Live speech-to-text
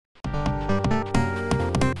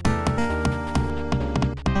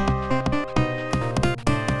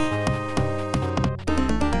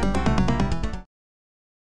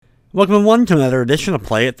Welcome everyone to another edition of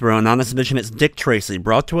Play It Through, and on this edition it's Dick Tracy,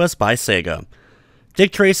 brought to us by Sega.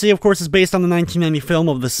 Dick Tracy, of course, is based on the 1990 film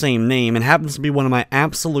of the same name, and happens to be one of my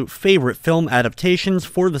absolute favorite film adaptations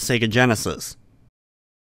for the Sega Genesis.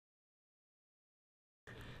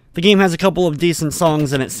 The game has a couple of decent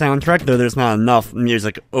songs in its soundtrack, though there's not enough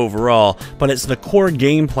music overall, but it's the core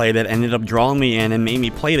gameplay that ended up drawing me in and made me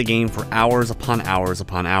play the game for hours upon hours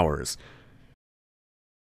upon hours.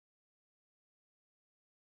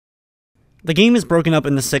 The game is broken up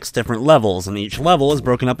into 6 different levels, and each level is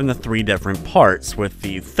broken up into 3 different parts, with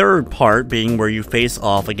the third part being where you face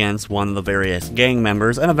off against one of the various gang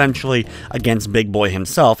members, and eventually against Big Boy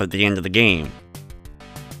himself at the end of the game.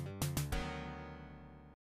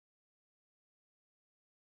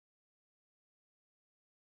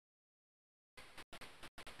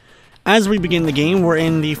 As we begin the game, we're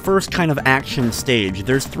in the first kind of action stage.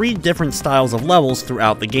 There's 3 different styles of levels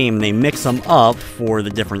throughout the game, and they mix them up for the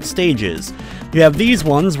different stages. You have these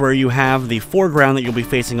ones where you have the foreground that you'll be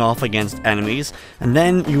facing off against enemies, and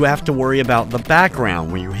then you have to worry about the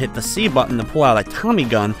background, where you hit the C button to pull out a Tommy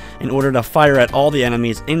gun in order to fire at all the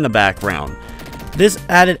enemies in the background. This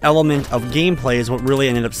added element of gameplay is what really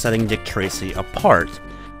ended up setting Dick Tracy apart.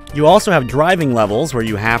 You also have driving levels where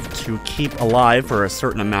you have to keep alive for a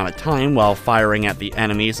certain amount of time while firing at the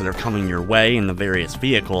enemies that are coming your way in the various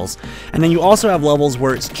vehicles. And then you also have levels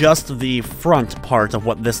where it's just the front part of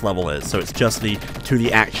what this level is. So it's just the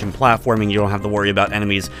 2D action platforming. You don't have to worry about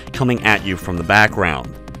enemies coming at you from the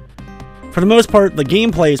background. For the most part, the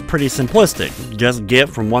gameplay is pretty simplistic. Just get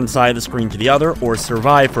from one side of the screen to the other, or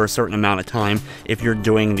survive for a certain amount of time if you're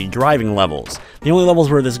doing the driving levels. The only levels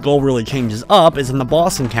where this goal really changes up is in the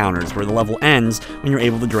boss encounters, where the level ends when you're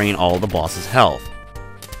able to drain all of the boss's health.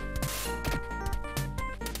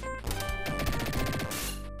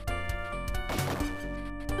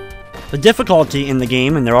 The difficulty in the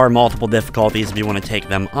game, and there are multiple difficulties if you want to take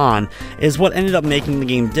them on, is what ended up making the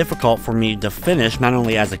game difficult for me to finish, not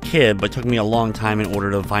only as a kid, but took me a long time in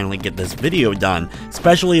order to finally get this video done,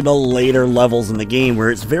 especially the later levels in the game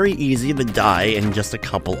where it's very easy to die in just a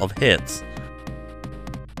couple of hits.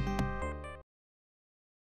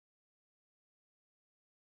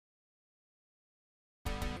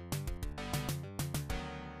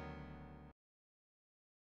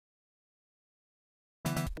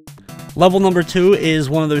 Level number 2 is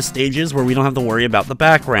one of those stages where we don't have to worry about the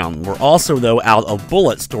background. We're also, though, out of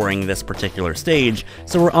bullets during this particular stage,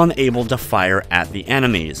 so we're unable to fire at the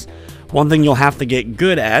enemies. One thing you'll have to get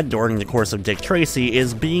good at during the course of Dick Tracy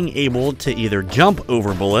is being able to either jump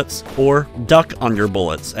over bullets or duck under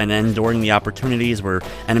bullets, and then during the opportunities where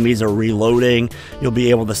enemies are reloading, you'll be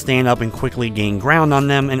able to stand up and quickly gain ground on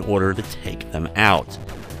them in order to take them out.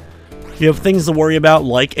 You have things to worry about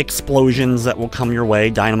like explosions that will come your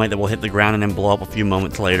way, dynamite that will hit the ground and then blow up a few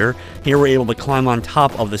moments later. Here we're able to climb on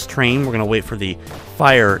top of this train. We're going to wait for the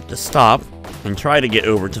fire to stop and try to get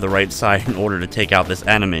over to the right side in order to take out this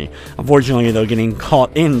enemy. Unfortunately, though, getting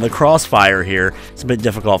caught in the crossfire here, it's a bit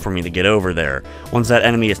difficult for me to get over there. Once that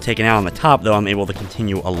enemy is taken out on the top, though, I'm able to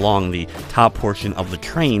continue along the top portion of the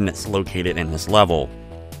train that's located in this level.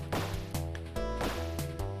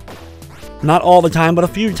 Not all the time, but a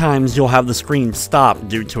few times you'll have the screen stop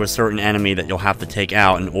due to a certain enemy that you'll have to take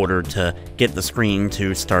out in order to get the screen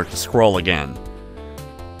to start to scroll again.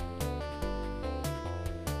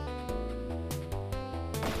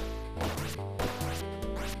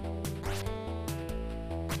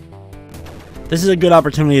 This is a good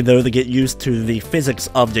opportunity, though, to get used to the physics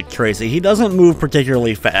of Dick Tracy. He doesn't move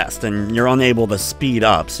particularly fast, and you're unable to speed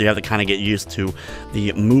up, so you have to kind of get used to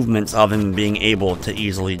the movements of him being able to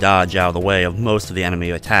easily dodge out of the way of most of the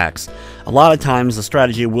enemy attacks. A lot of times, the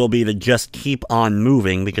strategy will be to just keep on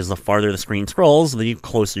moving, because the farther the screen scrolls, the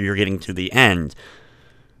closer you're getting to the end.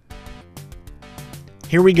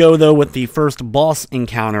 Here we go, though, with the first boss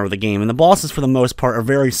encounter of the game, and the bosses, for the most part, are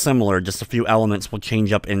very similar. Just a few elements will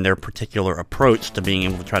change up in their particular approach to being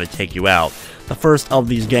able to try to take you out. The first of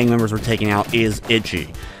these gang members we're taking out is Itchy.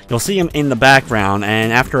 You'll see him in the background,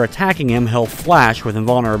 and after attacking him, he'll flash with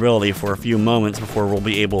invulnerability for a few moments before we'll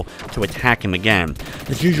be able to attack him again.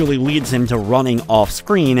 This usually leads him to running off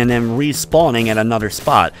screen and then respawning at another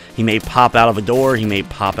spot. He may pop out of a door, he may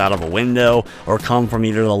pop out of a window, or come from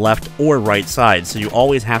either the left or right side, so you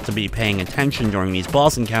always have to be paying attention during these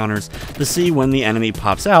boss encounters to see when the enemy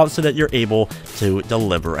pops out so that you're able to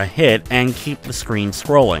deliver a hit and keep the screen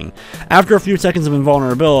scrolling. After a few seconds of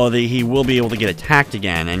invulnerability, he will be able to get attacked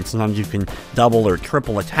again, and sometimes you can double or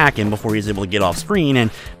triple attack him before he's able to get off screen and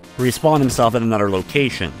respawn himself at another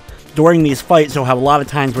location. During these fights, you'll have a lot of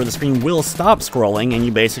times where the screen will stop scrolling, and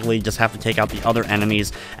you basically just have to take out the other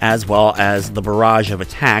enemies as well as the barrage of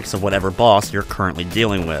attacks of whatever boss you're currently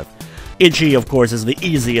dealing with. Itchy, of course, is the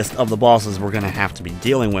easiest of the bosses we're going to have to be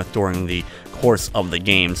dealing with during the course of the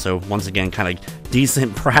game, so once again, kind of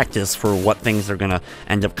decent practice for what things are going to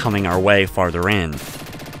end up coming our way farther in.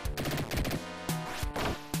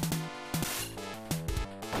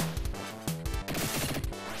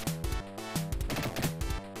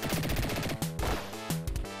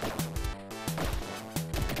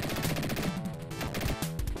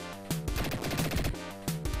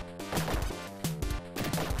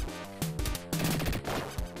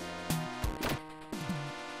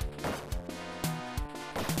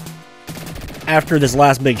 After this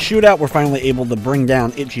last big shootout, we're finally able to bring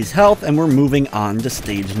down Itchy's health, and we're moving on to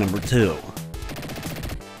stage number 2.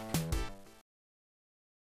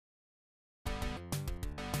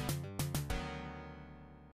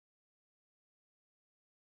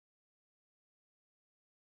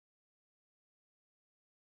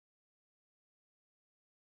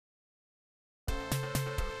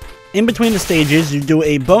 In between the stages, you do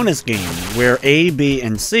a bonus game, where A, B,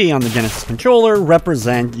 and C on the Genesis controller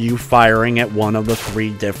represent you firing at one of the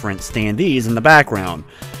 3 different standees in the background.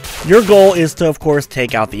 Your goal is to, of course,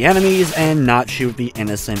 take out the enemies and not shoot the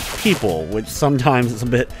innocent people, which sometimes is a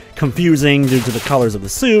bit confusing due to the colors of the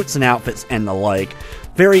suits and outfits and the like.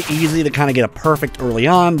 Very easy to kind of get a perfect early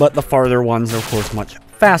on, but the farther ones are, of course, much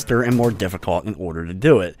faster and more difficult in order to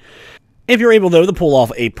do it. If you're able, though, to pull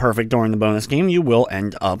off a perfect during the bonus game, you will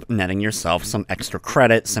end up netting yourself some extra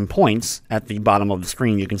credits and points. At the bottom of the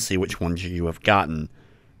screen, you can see which ones you have gotten.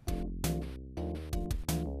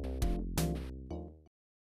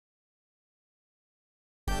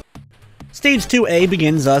 Stage 2A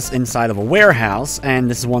begins us inside of a warehouse, and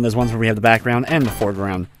this is one of those ones where we have the background and the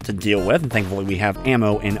foreground to deal with, and thankfully we have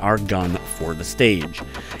ammo in our gun for the stage.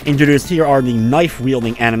 Introduced here are the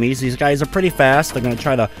knife-wielding enemies. These guys are pretty fast. They're going to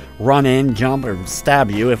try to run in, jump, or stab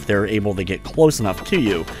you if they're able to get close enough to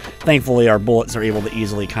you. Thankfully, our bullets are able to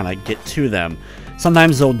easily kind of get to them.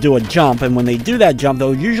 Sometimes they'll do a jump, and when they do that jump,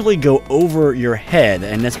 they'll usually go over your head,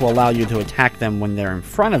 and this will allow you to attack them when they're in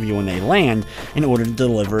front of you when they land, in order to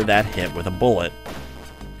deliver that hit with a bullet.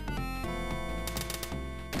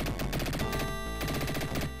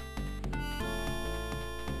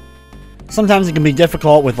 Sometimes it can be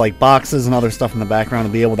difficult with like boxes and other stuff in the background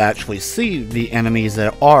to be able to actually see the enemies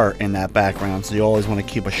that are in that background, so you always want to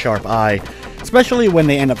keep a sharp eye, especially when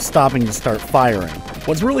they end up stopping to start firing.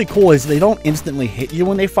 What's really cool is they don't instantly hit you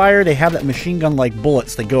when they fire. They have that machine gun-like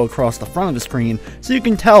bullets that go across the front of the screen, so you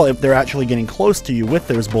can tell if they're actually getting close to you with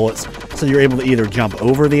those bullets, so you're able to either jump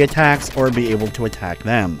over the attacks or be able to attack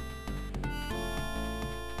them.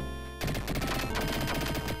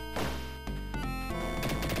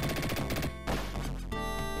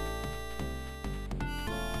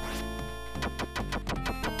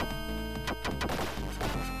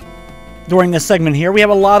 During this segment here, we have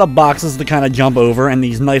a lot of boxes to kind of jump over, and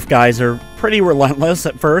these knife guys are pretty relentless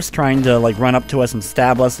at first, trying to like run up to us and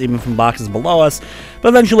stab us even from boxes below us, but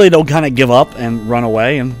eventually they'll kind of give up and run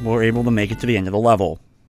away, and we're able to make it to the end of the level.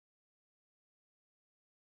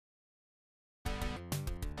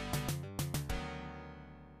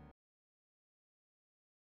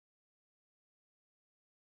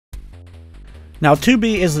 Now,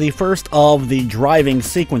 2B is the first of the driving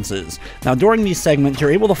sequences. Now, during these segments, you're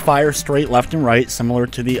able to fire straight left and right, similar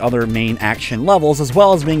to the other main action levels, as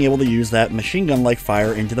well as being able to use that machine gun-like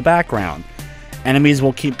fire into the background. Enemies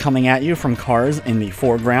will keep coming at you from cars in the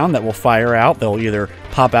foreground that will fire out. They'll either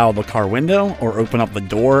pop out of the car window or open up the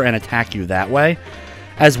door and attack you that way.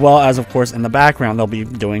 As well as, of course, in the background, they'll be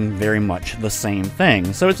doing very much the same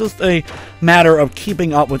thing. So it's just a matter of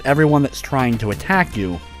keeping up with everyone that's trying to attack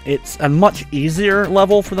you. It's a much easier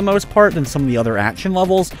level for the most part than some of the other action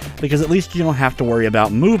levels, because at least you don't have to worry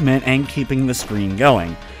about movement and keeping the screen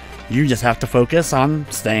going. You just have to focus on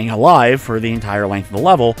staying alive for the entire length of the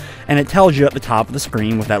level, and it tells you at the top of the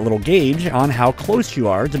screen with that little gauge on how close you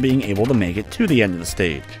are to being able to make it to the end of the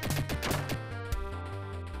stage.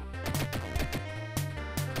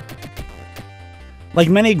 Like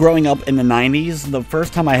many growing up in the 90s, the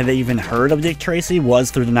first time I had even heard of Dick Tracy was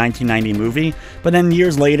through the 1990 movie, but then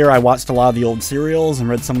years later I watched a lot of the old serials and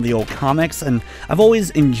read some of the old comics, and I've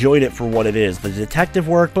always enjoyed it for what it is, the detective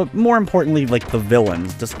work, but more importantly, like the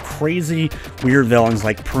villains, just crazy, weird villains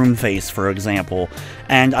like Pruneface, for example.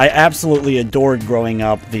 And I absolutely adored growing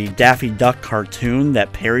up the Daffy Duck cartoon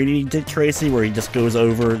that parodied Dick Tracy, where he just goes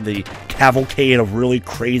over the cavalcade of really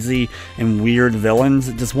crazy and weird villains.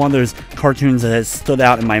 It's just one of those cartoons that has stood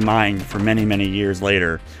out in my mind for many, many years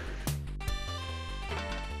later.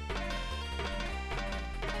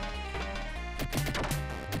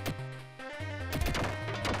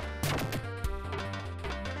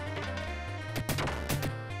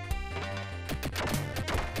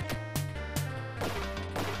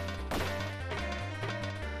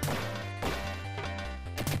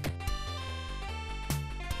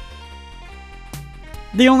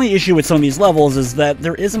 The only issue with some of these levels is that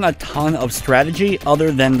there isn't a ton of strategy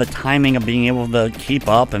other than the timing of being able to keep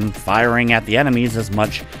up and firing at the enemies as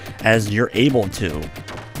much as you're able to.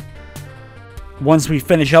 Once we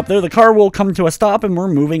finish up there, the car will come to a stop and we're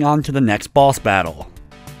moving on to the next boss battle.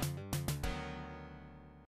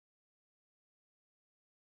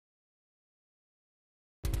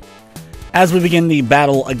 As we begin the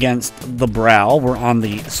battle against the Brow, we're on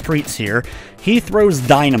the streets here. He throws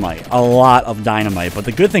dynamite, a lot of dynamite, but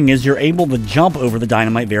the good thing is you're able to jump over the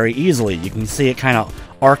dynamite very easily. You can see it kind of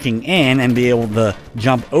arcing in and be able to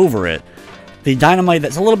jump over it. The dynamite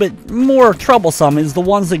that's a little bit more troublesome is the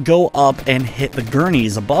ones that go up and hit the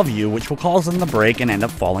gurneys above you, which will cause them to break and end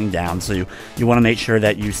up falling down. So you want to make sure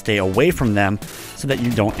that you stay away from them so that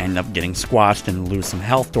you don't end up getting squashed and lose some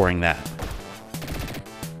health during that.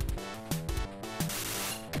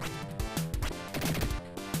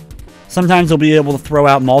 Sometimes you'll be able to throw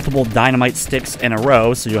out multiple dynamite sticks in a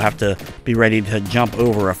row, so you'll have to be ready to jump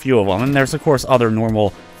over a few of them. And there's, of course, other normal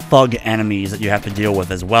thug enemies that you have to deal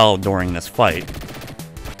with as well during this fight.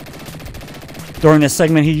 During this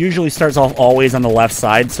segment, he usually starts off always on the left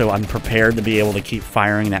side, so I'm prepared to be able to keep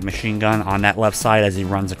firing that machine gun on that left side as he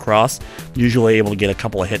runs across. Usually able to get a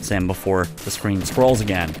couple of hits in before the screen scrolls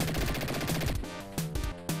again.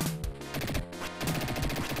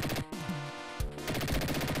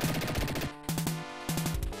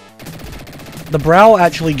 The Brow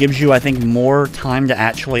actually gives you, I think, more time to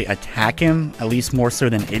actually attack him, at least more so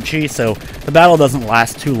than Itchy, so the battle doesn't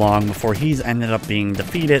last too long before he's ended up being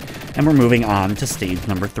defeated, and we're moving on to stage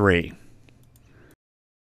number 3.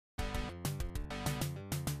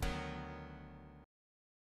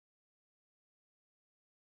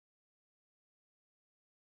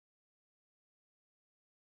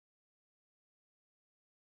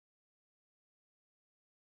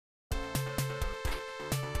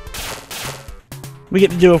 We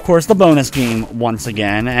get to do, of course, the bonus game once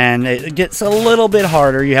again, and it gets a little bit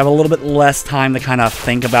harder. You have a little bit less time to kind of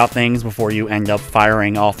think about things before you end up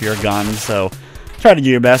firing off your gun, so try to do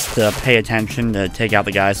your best to pay attention to take out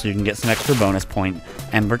the guys so you can get some extra bonus point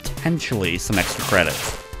and potentially some extra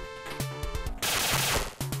credits.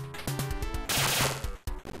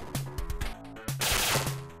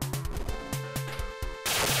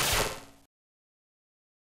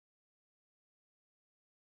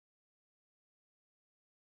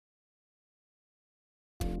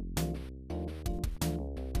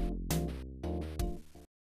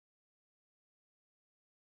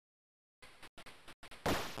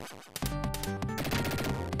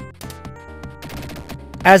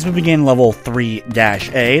 As we begin level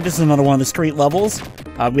 3-A, this is another one of the street levels.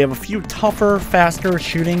 We have a few tougher, faster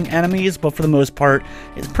shooting enemies, but for the most part,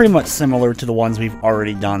 it's pretty much similar to the ones we've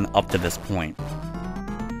already done up to this point.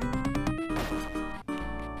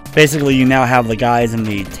 Basically, you now have the guys in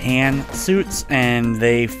the tan suits, and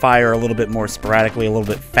they fire a little bit more sporadically, a little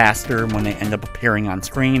bit faster when they end up appearing on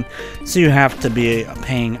screen, so you have to be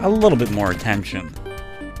paying a little bit more attention.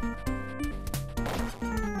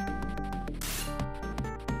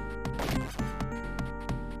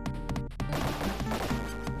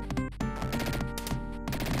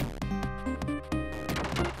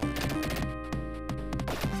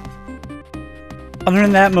 Other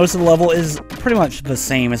than that, most of the level is pretty much the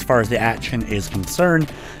same as far as the action is concerned.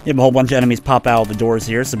 You have a whole bunch of enemies pop out of the doors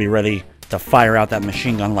here, so be ready to fire out that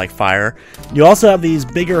machine gun-like fire. You also have these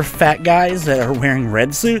bigger fat guys that are wearing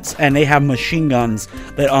red suits, and they have machine guns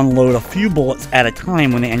that unload a few bullets at a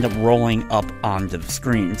time when they end up rolling up onto the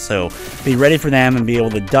screen. So be ready for them and be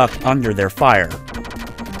able to duck under their fire.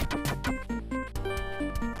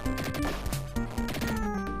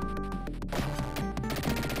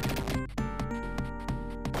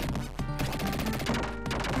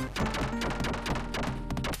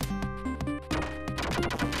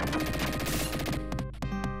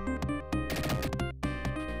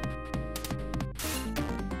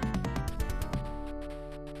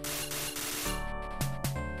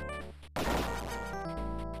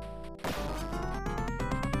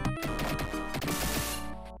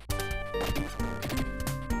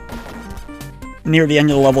 Near the end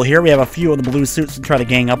of the level here, we have a few of the blue suits to try to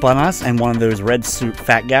gang up on us, and one of those red suit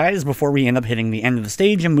fat guys before we end up hitting the end of the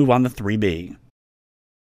stage and move on to 3B.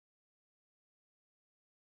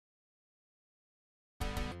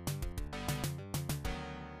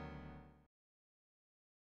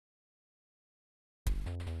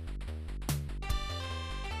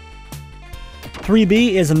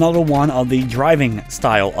 "3B" is another one of the driving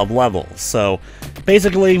style of levels, so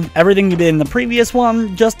basically everything you did in the previous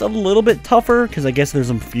one, just a little bit tougher, because I guess there's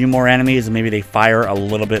a few more enemies and maybe they fire a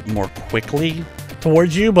little bit more quickly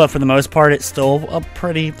towards you, but for the most part, it's still a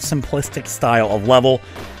pretty simplistic style of level.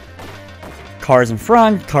 Cars in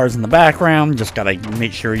front, cars in the background, just gotta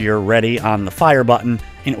make sure you're ready on the fire button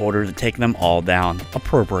in order to take them all down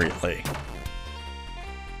appropriately.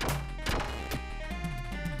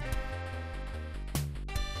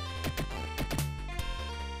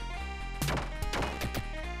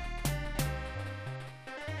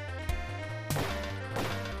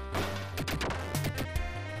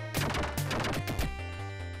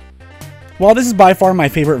 While this is by far my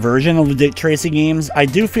favorite version of the Dick Tracy games, I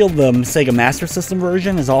do feel the Sega Master System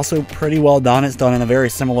version is also pretty well done. It's done in a very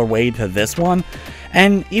similar way to this one.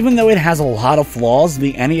 And even though it has a lot of flaws,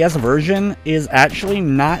 the NES version is actually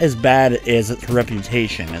not as bad as its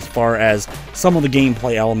reputation as far as some of the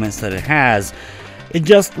gameplay elements that it has. It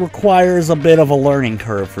just requires a bit of a learning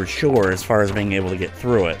curve for sure as far as being able to get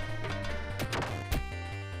through it.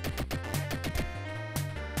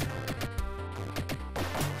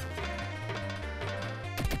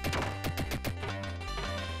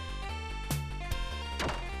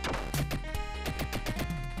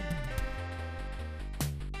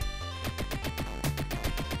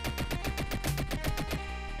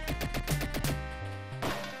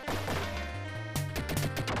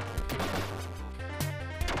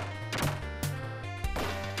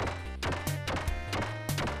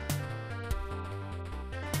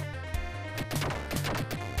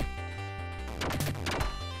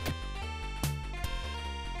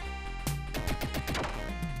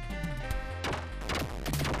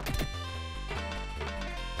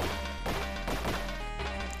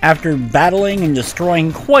 After battling and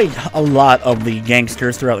destroying quite a lot of the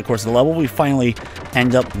gangsters throughout the course of the level, we finally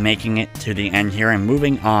end up making it to the end here and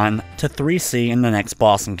moving on to 3C in the next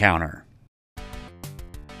boss encounter.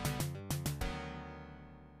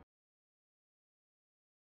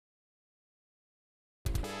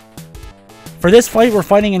 For this fight, we're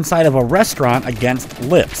fighting inside of a restaurant against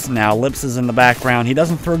Lips. Now, Lips is in the background. He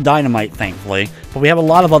doesn't throw dynamite, thankfully, but we have a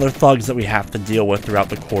lot of other thugs that we have to deal with throughout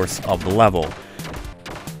the course of the level.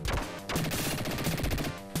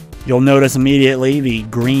 You'll notice immediately the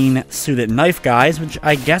green suited knife guys, which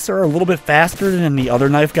I guess are a little bit faster than the other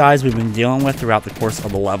knife guys we've been dealing with throughout the course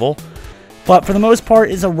of the level. But for the most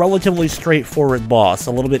part, is a relatively straightforward boss.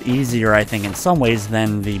 A little bit easier, I think, in some ways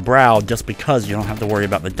than the Brow, just because you don't have to worry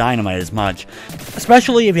about the dynamite as much.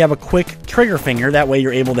 Especially if you have a quick trigger finger, that way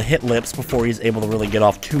you're able to hit Lips before he's able to really get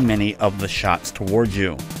off too many of the shots towards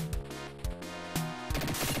you.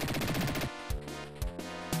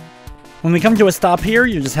 When we come to a stop here,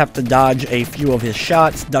 you just have to dodge a few of his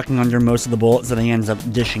shots, ducking under most of the bullets that he ends up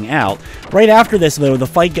dishing out. Right after this, though, the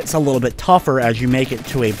fight gets a little bit tougher as you make it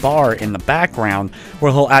to a bar in the background,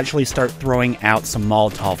 where he'll actually start throwing out some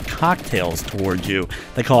Molotov cocktails towards you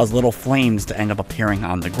that cause little flames to end up appearing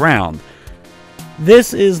on the ground.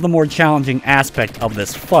 This is the more challenging aspect of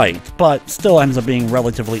this fight, but still ends up being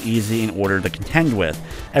relatively easy in order to contend with.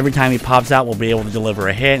 Every time he pops out, we'll be able to deliver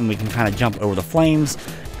a hit, and we can kind of jump over the flames.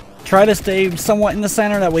 Try to stay somewhat in the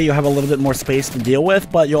center, that way you have a little bit more space to deal with,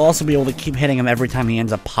 but you'll also be able to keep hitting him every time he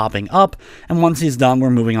ends up popping up, and once he's done,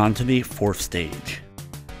 we're moving on to the 4th stage.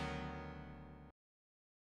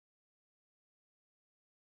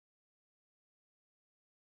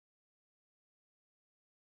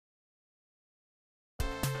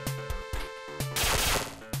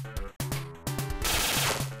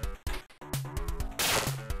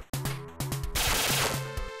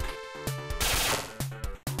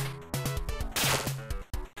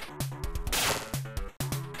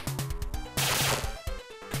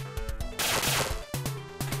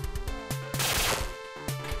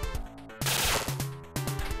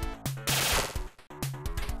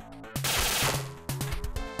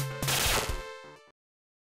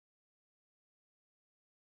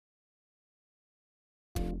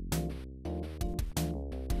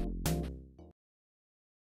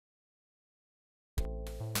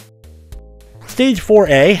 Stage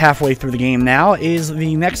 4A, halfway through the game now, is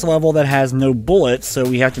the next level that has no bullets, so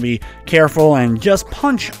we have to be careful and just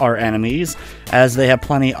punch our enemies, as they have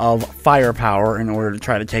plenty of firepower in order to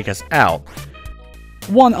try to take us out.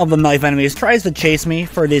 One of the knife enemies tries to chase me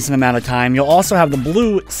for a decent amount of time. You'll also have the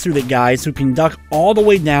blue suited guys who can duck all the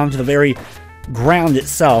way down to the very ground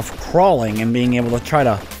itself, crawling and being able to try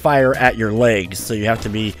to fire at your legs, so you have to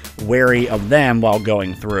be wary of them while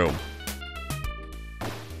going through.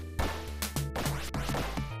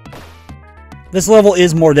 This level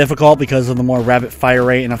is more difficult because of the more rapid fire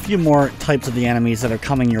rate and a few more types of the enemies that are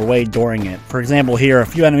coming your way during it. For example, here, a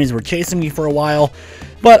few enemies were chasing me for a while,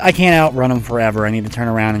 but I can't outrun them forever. I need to turn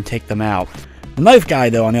around and take them out. The knife guy,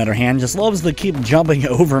 though, on the other hand, just loves to keep jumping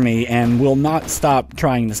over me and will not stop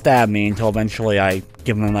trying to stab me until eventually I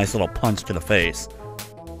give him a nice little punch to the face.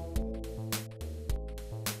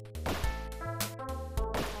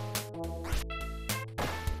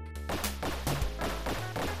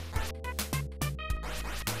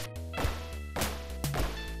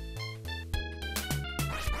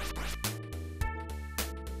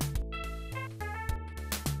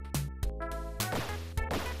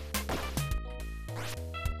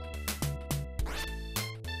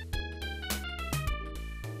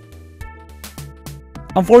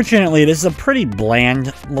 Unfortunately, this is a pretty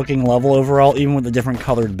bland looking level overall, even with the different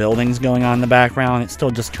colored buildings going on in the background. It's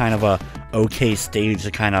still just kind of a okay stage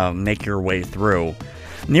to kind of make your way through.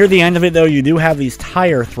 Near the end of it, though, you do have these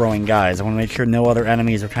tire throwing guys. I want to make sure no other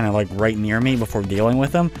enemies are kind of like right near me before dealing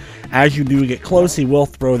with them. As you do get close, he will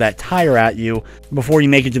throw that tire at you before you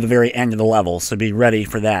make it to the very end of the level, so be ready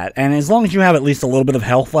for that. And as long as you have at least a little bit of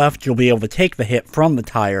health left, you'll be able to take the hit from the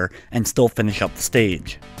tire and still finish up the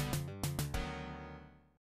stage.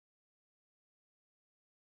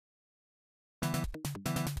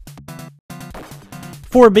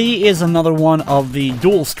 4B is another one of the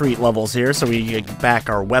dual street levels here, so we get back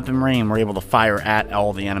our weaponry and we're able to fire at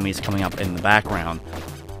all the enemies coming up in the background.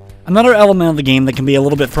 Another element of the game that can be a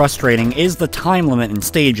little bit frustrating is the time limit in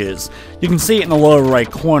stages. You can see it in the lower right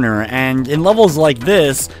corner, and in levels like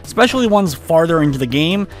this, especially ones farther into the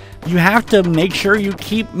game, you have to make sure you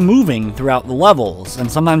keep moving throughout the levels, and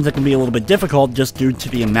sometimes it can be a little bit difficult just due to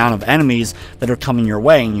the amount of enemies that are coming your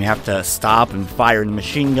way, and you have to stop and fire the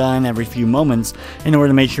machine gun every few moments in order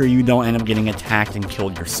to make sure you don't end up getting attacked and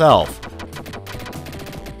killed yourself.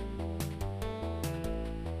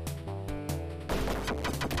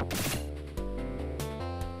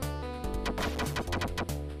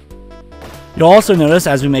 You'll also notice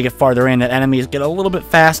as we make it farther in that enemies get a little bit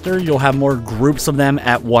faster. You'll have more groups of them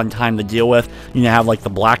at one time to deal with. You have like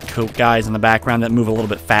the black coat guys in the background that move a little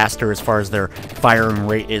bit faster as far as their firing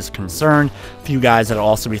rate is concerned. A few guys that will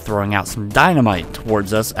also be throwing out some dynamite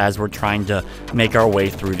towards us as we're trying to make our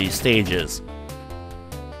way through these stages.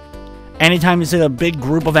 Anytime you see a big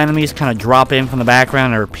group of enemies kind of drop in from the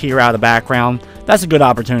background or appear out of the background, that's a good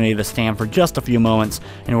opportunity to stand for just a few moments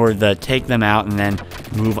in order to take them out and then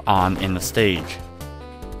move on in the stage.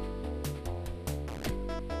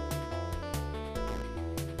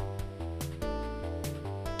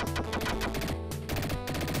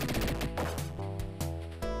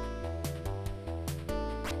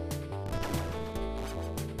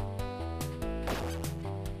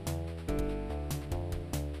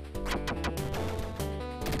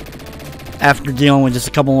 After dealing with just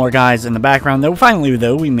a couple more guys in the background, though, finally,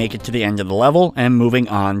 we make it to the end of the level and moving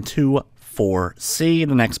on to 4C,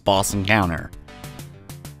 the next boss encounter.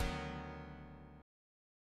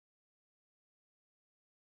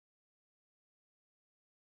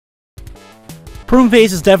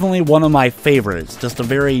 Pruneface is definitely one of my favorites, just a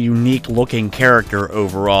very unique looking character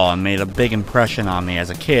overall and made a big impression on me as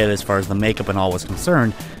a kid as far as the makeup and all was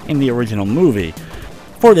concerned in the original movie.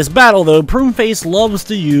 For this battle, though, Pruneface loves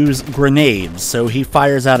to use grenades, so he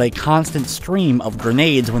fires out a constant stream of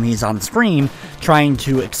grenades when he's on screen, trying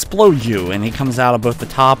to explode you, and he comes out of both the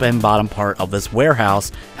top and bottom part of this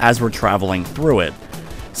warehouse as we're traveling through it.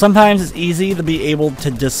 Sometimes it's easy to be able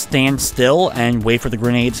to just stand still and wait for the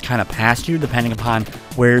grenades to kind of pass you, depending upon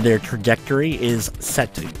where their trajectory is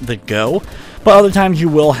set to go. But other times you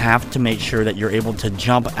will have to make sure that you're able to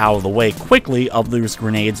jump out of the way quickly of those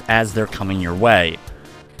grenades as they're coming your way.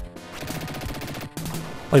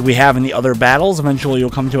 Like we have in the other battles, eventually you'll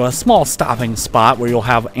come to a small stopping spot where you'll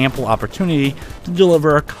have ample opportunity to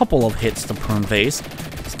deliver a couple of hits to Pruneface.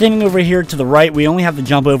 Standing over here to the right, we only have to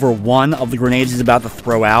jump over one of the grenades he's about to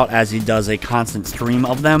throw out as he does a constant stream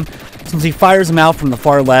of them. Since he fires them out from the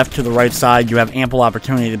far left to the right side, you have ample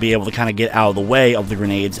opportunity to be able to kind of get out of the way of the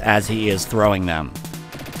grenades as he is throwing them.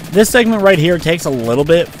 This segment right here takes a little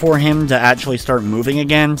bit for him to actually start moving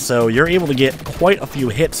again, so you're able to get quite a few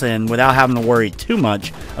hits in without having to worry too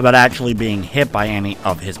much about actually being hit by any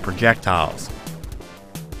of his projectiles.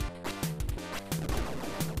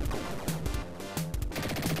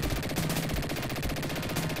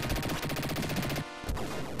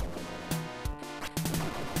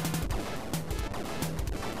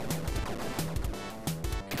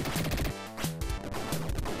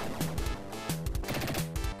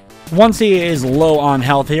 Once he is low on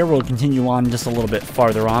health here, we'll continue on just a little bit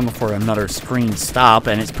farther on before another screen stop,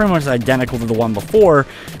 and it's pretty much identical to the one before,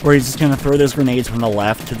 where he's just going to throw those grenades from the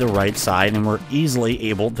left to the right side, and we're easily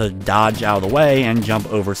able to dodge out of the way and jump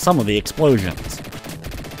over some of the explosions.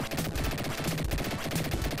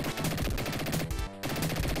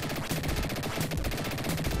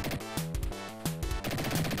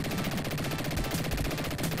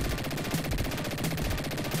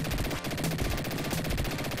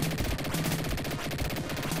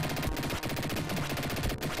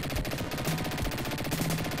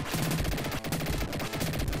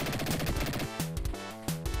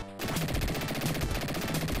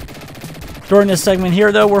 During this segment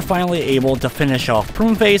here, though, we're finally able to finish off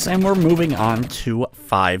Pruneface, and we're moving on to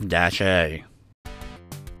 5-A.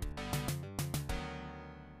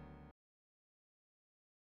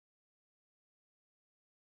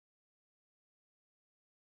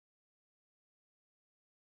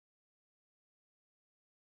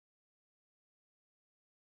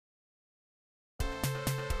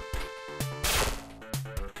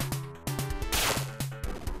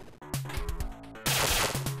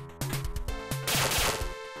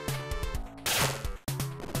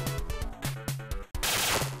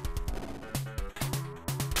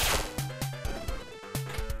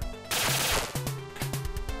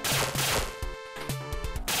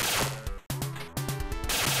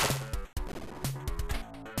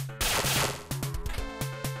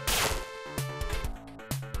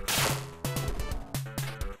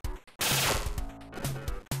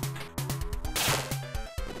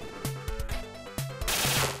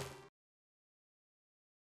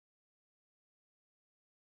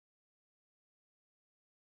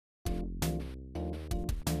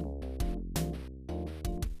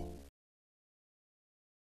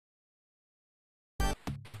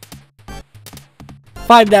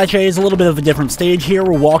 Five A is a little bit of a different stage here.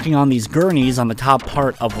 We're walking on these gurneys on the top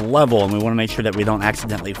part of the level, and we want to make sure that we don't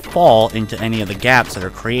accidentally fall into any of the gaps that are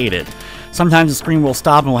created. Sometimes the screen will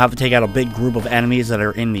stop and we'll have to take out a big group of enemies that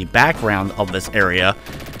are in the background of this area.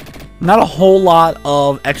 Not a whole lot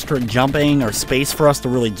of extra jumping or space for us to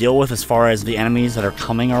really deal with as far as the enemies that are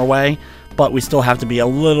coming our way, but we still have to be a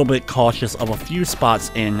little bit cautious of a few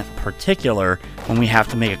spots in particular when we have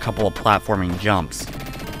to make a couple of platforming jumps.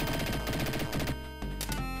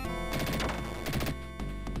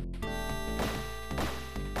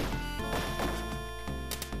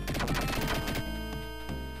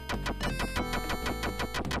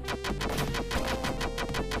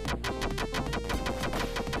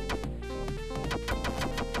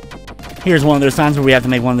 Here's one of those times where we have to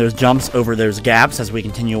make one of those jumps over those gaps as we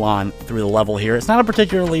continue on through the level here. It's not a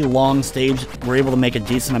particularly long stage. We're able to make a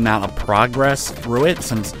decent amount of progress through it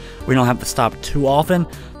since we don't have to stop too often.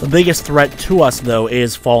 The biggest threat to us, though,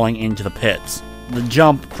 is falling into the pits. The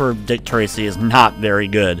jump for Dick Tracy is not very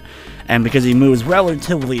good, and because he moves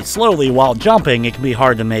relatively slowly while jumping, it can be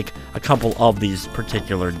hard to make a couple of these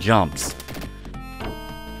particular jumps.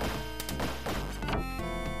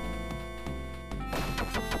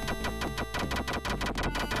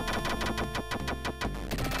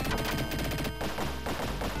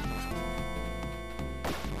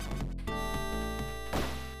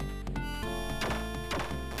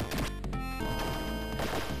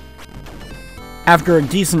 After a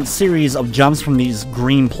decent series of jumps from these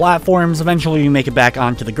green platforms, eventually we make it back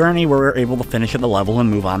onto the gurney where we're able to finish at the level and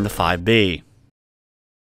move on to 5B.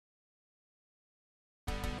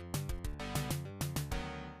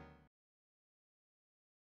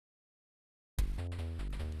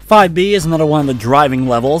 "5B is another one of the driving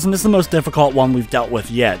levels, and this is the most difficult one we've dealt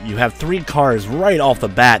with yet. You have 3 cars right off the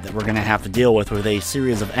bat that we're going to have to deal with a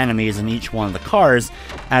series of enemies in each one of the cars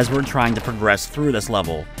as we're trying to progress through this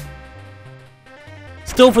level.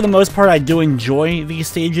 Still, for the most part, I do enjoy these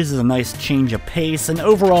stages as a nice change of pace, and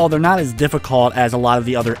overall they're not as difficult as a lot of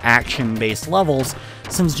the other action-based levels,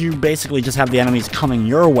 since you basically just have the enemies coming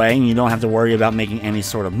your way and you don't have to worry about making any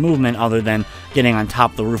sort of movement other than getting on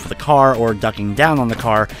top of the roof of the car or ducking down on the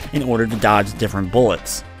car in order to dodge different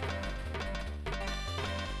bullets.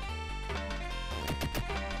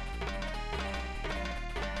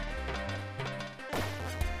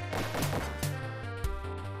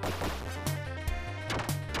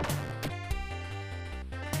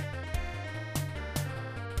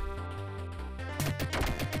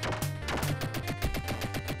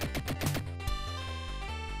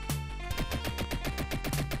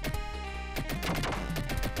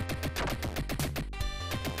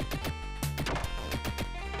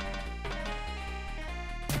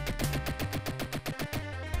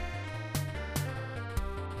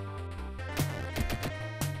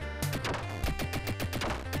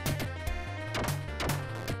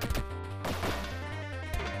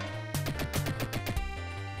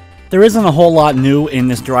 There isn't a whole lot new in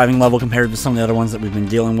this driving level compared to some of the other ones that we've been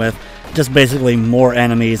dealing with. Just basically more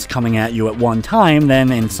enemies coming at you at one time than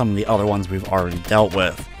in some of the other ones we've already dealt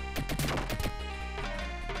with.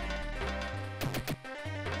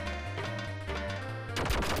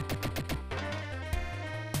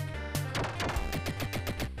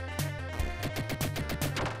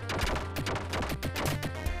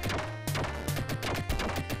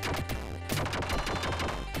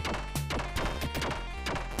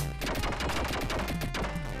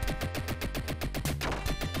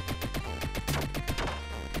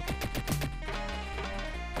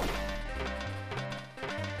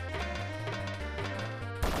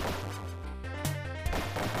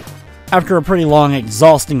 After a pretty long,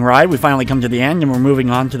 exhausting ride, we finally come to the end and we're moving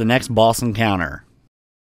on to the next boss encounter.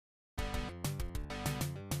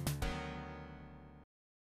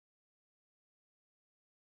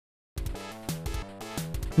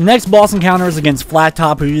 The next boss encounter is against Flat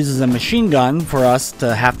Top, who uses a machine gun for us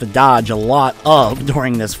to have to dodge a lot of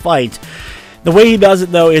during this fight. The way he does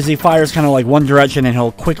it, though, is he fires kind of like one direction and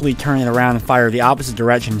he'll quickly turn it around and fire the opposite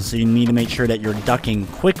direction, so you need to make sure that you're ducking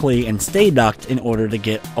quickly and stay ducked in order to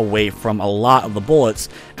get away from a lot of the bullets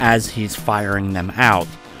as he's firing them out.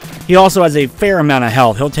 He also has a fair amount of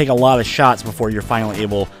health. He'll take a lot of shots before you're finally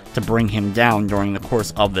able to bring him down during the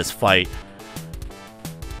course of this fight.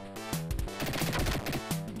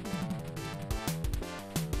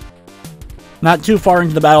 Not too far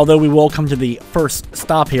into the battle, though, we will come to the first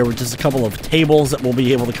stop here, which is a couple of tables that we'll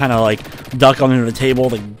be able to kind of like duck under the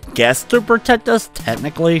table to guess to protect us,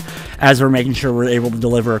 technically, as we're making sure we're able to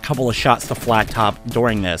deliver a couple of shots to Flat Top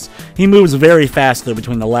during this. He moves very fast, though,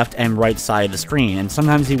 between the left and right side of the screen, and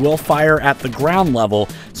sometimes he will fire at the ground level,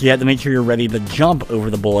 so you have to make sure you're ready to jump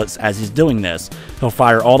over the bullets as he's doing this. He'll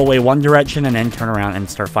fire all the way one direction and then turn around and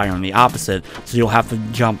start firing the opposite, so you'll have to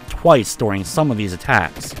jump twice during some of these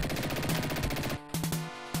attacks.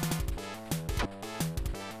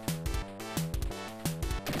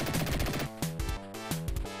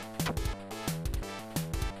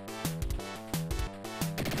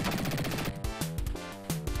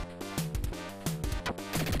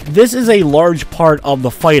 This is a large part of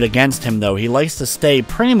the fight against him, though. He likes to stay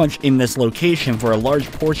pretty much in this location for a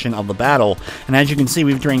large portion of the battle, and as you can see,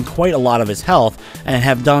 we've drained quite a lot of his health and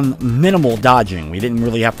have done minimal dodging. We didn't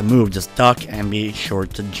really have to move, just duck and be sure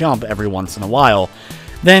to jump every once in a while.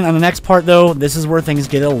 Then, on the next part, though, this is where things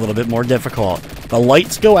get a little bit more difficult. The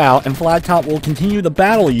lights go out, and Flat Top will continue to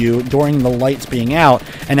battle you during the lights being out,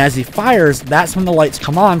 and as he fires, that's when the lights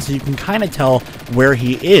come on, so you can kind of tell where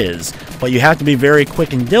he is. But you have to be very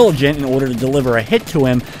quick and diligent in order to deliver a hit to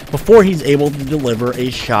him before he's able to deliver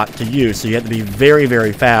a shot to you. So you have to be very,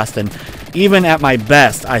 very fast, and even at my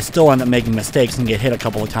best, I still end up making mistakes and get hit a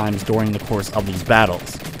couple of times during the course of these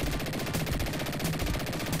battles.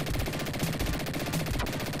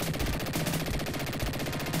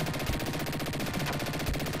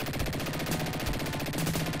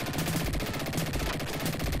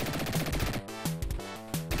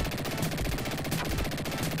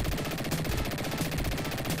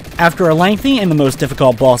 After a lengthy and the most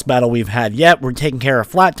difficult boss battle we've had yet, we're taking care of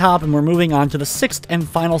Flat Top and we're moving on to the sixth and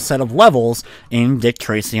final set of levels in Dick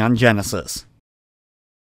Tracy on Genesis.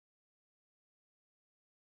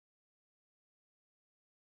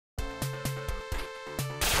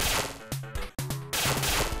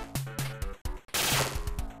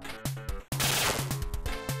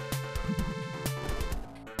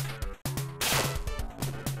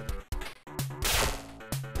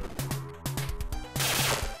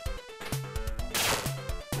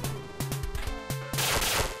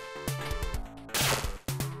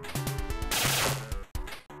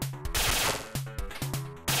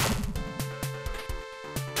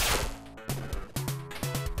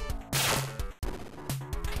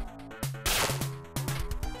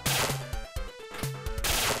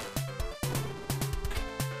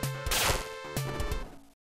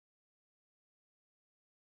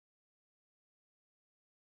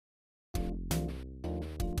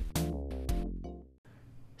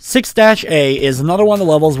 "6-A is another one of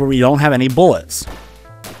the levels where we don't have any bullets.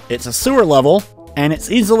 It's a sewer level, and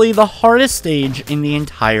it's easily the hardest stage in the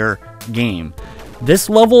entire game. This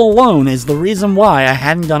level alone is the reason why I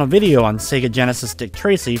hadn't done a video on Sega Genesis Dick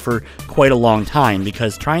Tracy for quite a long time,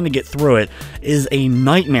 because trying to get through it is a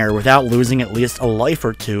nightmare without losing at least a life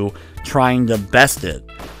or two trying to best it.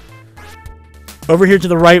 Over here to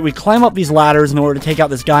the right, we climb up these ladders in order to take out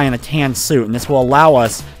this guy in a tan suit, and this will allow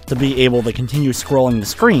us to be able to continue scrolling the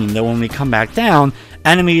screen, though when we come back down,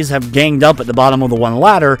 enemies have ganged up at the bottom of the one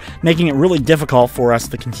ladder, making it really difficult for us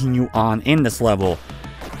to continue on in this level.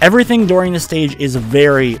 Everything during this stage is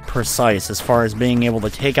very precise as far as being able to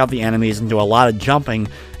take out the enemies and do a lot of jumping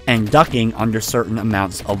and ducking under certain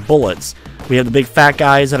amounts of bullets. We have the big fat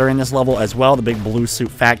guys that are in this level as well, the big blue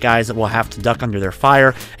suit fat guys that will have to duck under their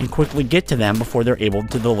fire and quickly get to them before they're able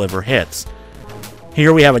to deliver hits.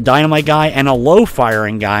 Here we have a dynamite guy and a low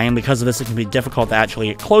firing guy, and because of this it can be difficult to actually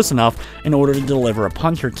get close enough in order to deliver a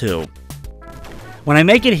punch or two. When I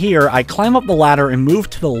make it here, I climb up the ladder and move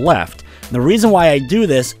to the left. The reason why I do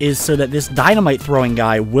this is so that this dynamite throwing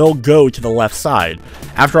guy will go to the left side.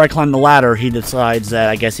 After I climb the ladder, he decides that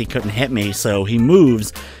I guess he couldn't hit me, so he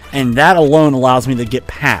moves, and that alone allows me to get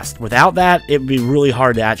past. Without that, it would be really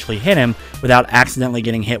hard to actually hit him without accidentally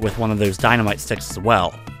getting hit with one of those dynamite sticks as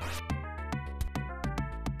well.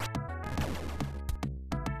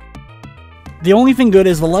 The only thing good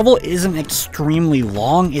is the level isn't extremely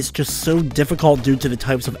long, it's just so difficult due to the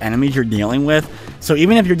types of enemies you're dealing with. So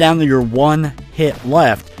even if you're down to your one hit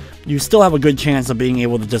left, you still have a good chance of being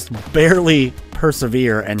able to just barely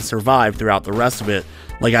persevere and survive throughout the rest of it,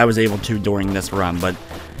 like I was able to during this run. But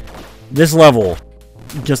this level,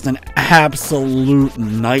 just an absolute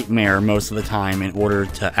nightmare most of the time in order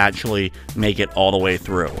to actually make it all the way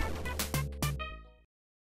through.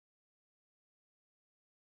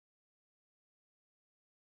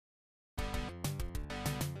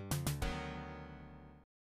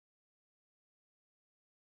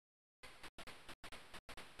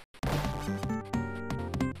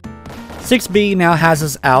 B now has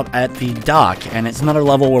us out at the dock, and it's another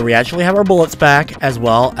level where we actually have our bullets back, as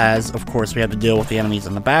well as, of course, we have to deal with the enemies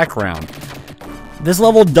in the background. This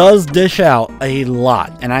level does dish out a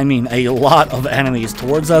lot, and I mean a lot of enemies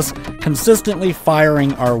towards us, consistently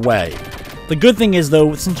firing our way. The good thing is,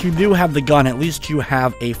 though, since you do have the gun, at least you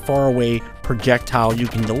have a faraway projectile you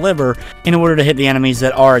can deliver in order to hit the enemies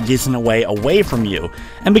that are a decent way away from you.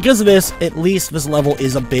 And because of this, at least this level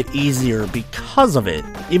is a bit easier because of it.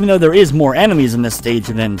 Even though there is more enemies in this stage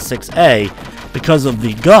than 6A, because of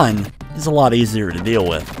the gun, it's a lot easier to deal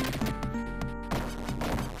with.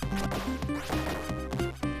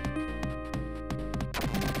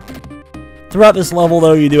 Throughout this level,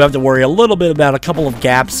 though, you do have to worry a little bit about a couple of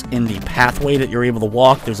gaps in the pathway that you're able to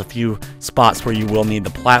walk. There's a few spots where you will need the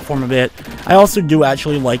platform a bit. I also do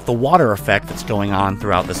actually like the water effect that's going on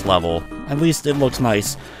throughout this level. At least it looks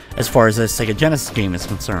nice as far as this Sega Genesis game is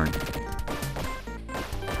concerned.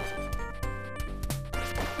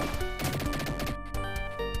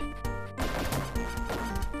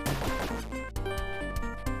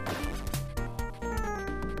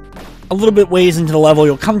 A little bit ways into the level,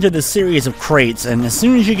 you'll come to this series of crates, and as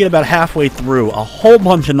soon as you get about halfway through, a whole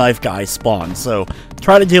bunch of knife guys spawn, so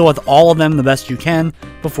try to deal with all of them the best you can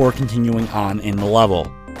before continuing on in the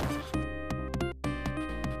level.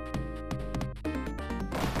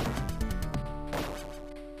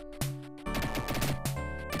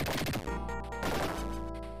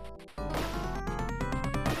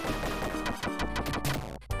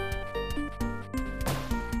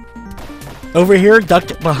 Over here,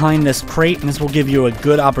 duck behind this crate, and this will give you a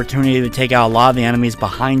good opportunity to take out a lot of the enemies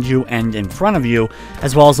behind you and in front of you,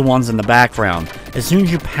 as well as the ones in the background. As soon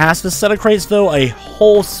as you pass this set of crates, though, a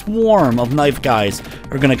whole swarm of knife guys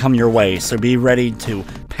are going to come your way, so be ready to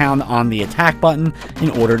pound on the attack button in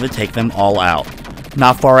order to take them all out.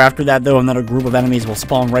 Not far after that, though, another group of enemies will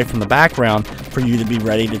spawn right from the background for you to be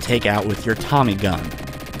ready to take out with your Tommy gun.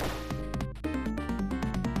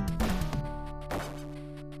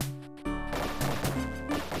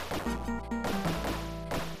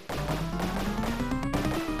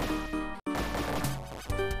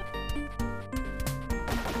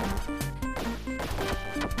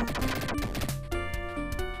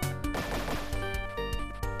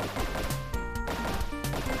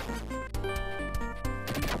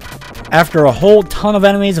 After a whole ton of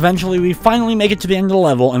enemies, eventually we finally make it to the end of the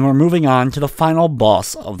level, and we're moving on to the final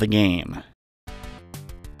boss of the game.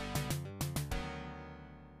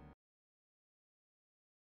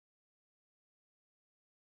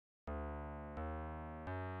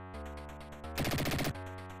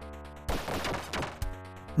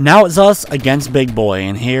 Now it's us against Big Boy,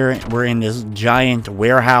 and here we're in this giant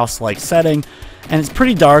warehouse-like setting, and it's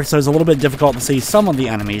pretty dark, so it's a little bit difficult to see some of the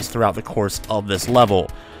enemies throughout the course of this level.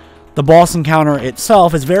 The boss encounter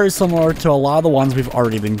itself is very similar to a lot of the ones we've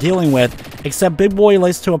already been dealing with, except Big Boy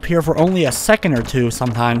likes to appear for only a second or two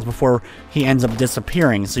sometimes before he ends up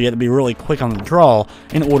disappearing, so you have to be really quick on the draw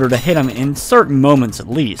in order to hit him in certain moments at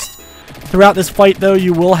least. Throughout this fight, though,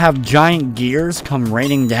 you will have giant gears come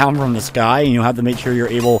raining down from the sky, and you'll have to make sure you're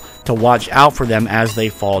able to watch out for them as they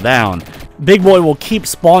fall down. Big Boy will keep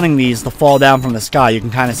spawning these to fall down from the sky. You can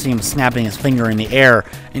kind of see him snapping his finger in the air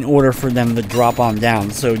in order for them to drop on down.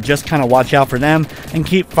 So just kind of watch out for them and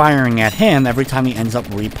keep firing at him every time he ends up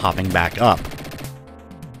re-popping back up.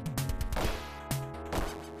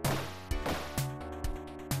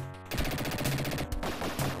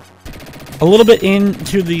 A little bit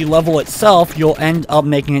into the level itself, you'll end up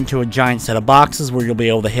making it to a giant set of boxes where you'll be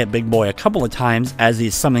able to hit Big Boy a couple of times as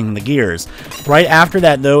he's summoning the gears. Right after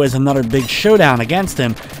that, though, is another big showdown against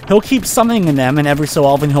him. He'll keep summoning them, and every so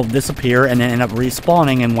often he'll disappear and then end up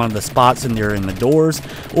respawning in one of the spots in there in the doors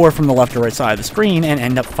or from the left or right side of the screen and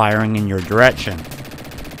end up firing in your direction.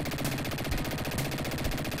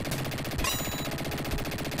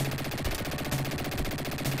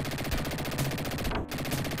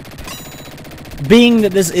 Being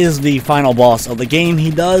that this is the final boss of the game,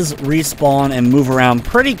 he does respawn and move around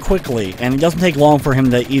pretty quickly, and it doesn't take long for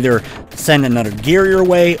him to either send another gear your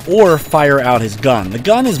way, or fire out his gun. The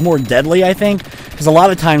gun is more deadly, I think, because a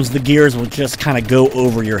lot of times the gears will just kind of go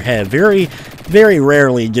over your head. Very, very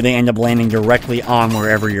rarely do they end up landing directly on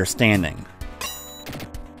wherever you're standing.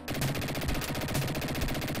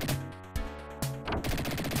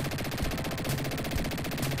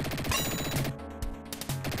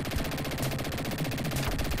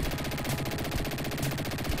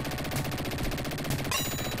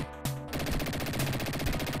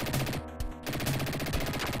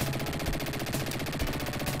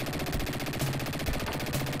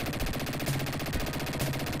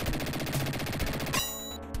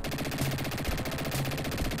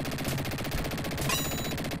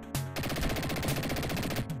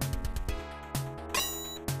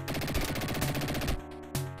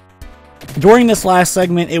 During this last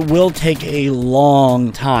segment, it will take a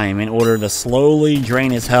long time in order to slowly drain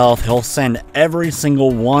his health. He'll send every single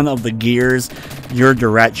one of the gears your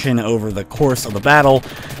direction over the course of the battle.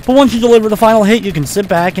 But once you deliver the final hit, you can sit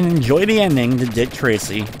back and enjoy the ending to Dick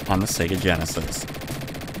Tracy on the Sega Genesis.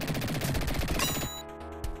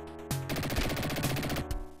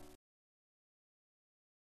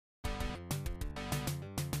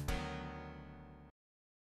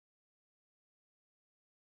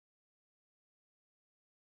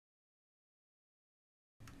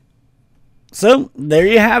 So, there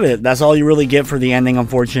you have it. That's all you really get for the ending,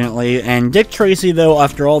 unfortunately. And Dick Tracy, though,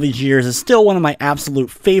 after all these years, is still one of my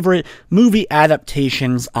absolute favorite movie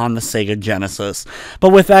adaptations on the Sega Genesis. But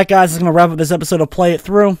with that, guys, that's going to wrap up this episode of Play It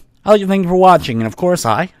Through. I'd like to thank you for watching, and of course,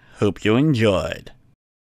 I hope you enjoyed.